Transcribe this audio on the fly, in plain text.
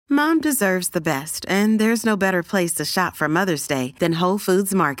Mom deserves the best, and there's no better place to shop for Mother's Day than Whole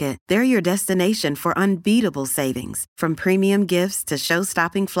Foods Market. They're your destination for unbeatable savings, from premium gifts to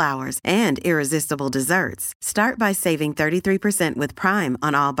show-stopping flowers and irresistible desserts. Start by saving 33% with Prime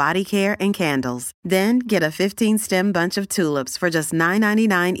on all body care and candles. Then get a 15-stem bunch of tulips for just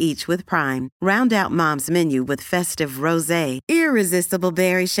 $9.99 each with Prime. Round out Mom's menu with festive rosé, irresistible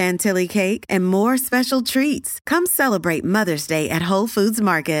berry chantilly cake, and more special treats. Come celebrate Mother's Day at Whole Foods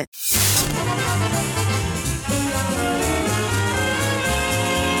Market.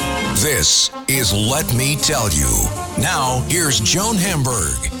 This is Let Me Tell You. Now, here's Joan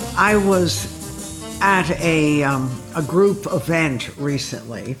Hamburg. I was at a group event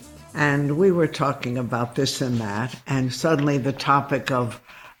recently, and we were talking about this and that, and suddenly the topic of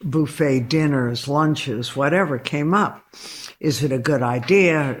buffet dinners, lunches, whatever came up. Is it a good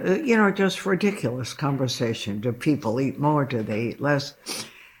idea? Just ridiculous conversation. Do people eat more? Do they eat less?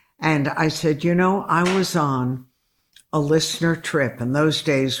 And I said, I was on a listener trip. In those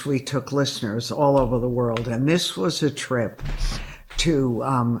days, we took listeners all over the world. And this was a trip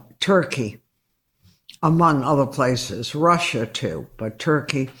to Turkey, among other places, Russia too, but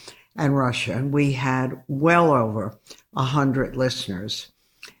Turkey and Russia. And we had well over 100 listeners.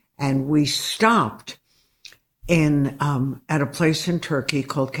 And we stopped at a place in Turkey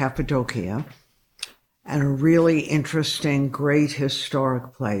called Cappadocia, and a really interesting, great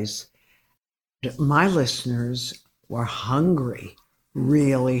historic place. My listeners were hungry,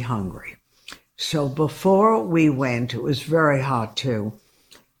 really hungry. So before we went, it was very hot too,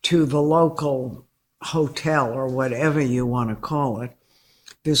 to the local hotel or whatever you want to call it.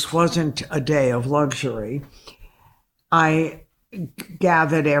 This wasn't a day of luxury. I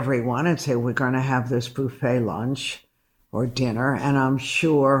gathered everyone and say, we're going to have this buffet lunch or dinner, and I'm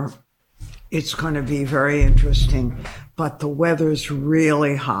sure it's going to be very interesting, but the weather's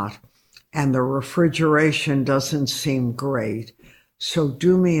really hot and the refrigeration doesn't seem great. So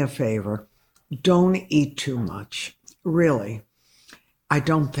do me a favor, don't eat too much. Really, I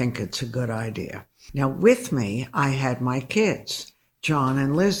don't think it's a good idea. Now with me, I had my kids, John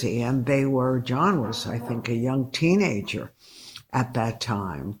and Lizzie, and John was, I think, a young teenager at that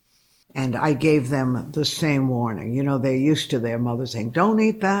time. And I gave them the same warning. They're used to their mother saying, don't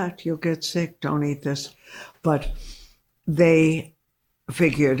eat that, you'll get sick, don't eat this. But they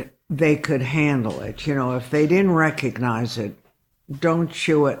figured they could handle it. If they didn't recognize it, don't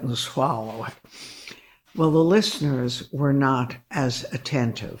chew it and swallow it. Well, the listeners were not as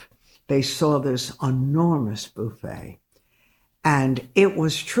attentive. They saw this enormous buffet, and it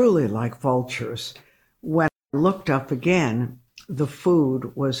was truly like vultures. When I looked up again, the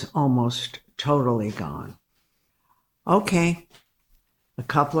food was almost totally gone. Okay, a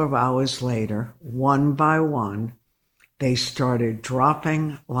couple of hours later, one by one, they started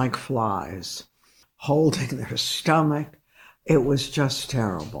dropping like flies, holding their stomach. It was just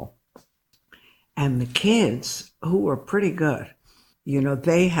terrible. And the kids, who were pretty good,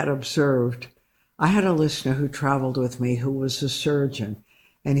 they had observed. I had a listener who traveled with me who was a surgeon,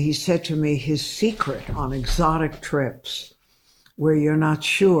 and he said to me his secret on exotic trips where you're not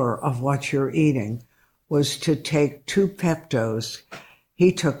sure of what you're eating was to take 2 Peptos.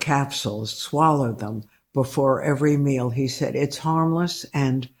 He took capsules, swallowed them before every meal. He said, it's harmless,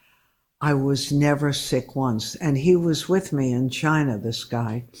 and I was never sick once. And he was with me in China, this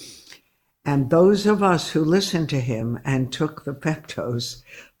guy. And those of us who listened to him and took the Peptos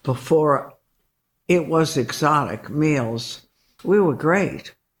before it was exotic meals, we were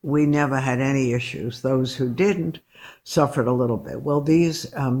great. We never had any issues. Those who didn't suffered a little bit. Well,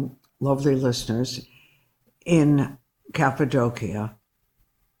 these lovely listeners in Cappadocia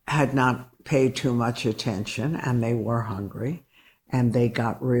had not paid too much attention, and they were hungry, and they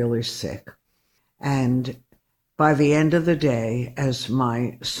got really sick. And by the end of the day, as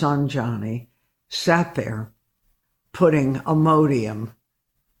my son Johnny sat there putting Imodium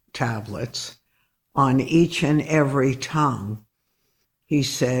tablets on each and every tongue, he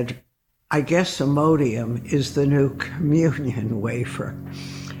said, I guess Imodium is the new communion wafer.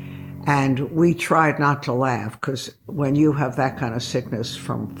 And we tried not to laugh, because when you have that kind of sickness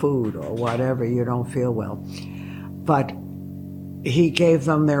from food or whatever, you don't feel well. But he gave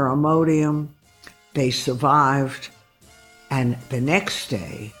them their Imodium, they survived, and the next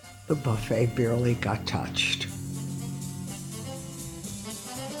day, the buffet barely got touched.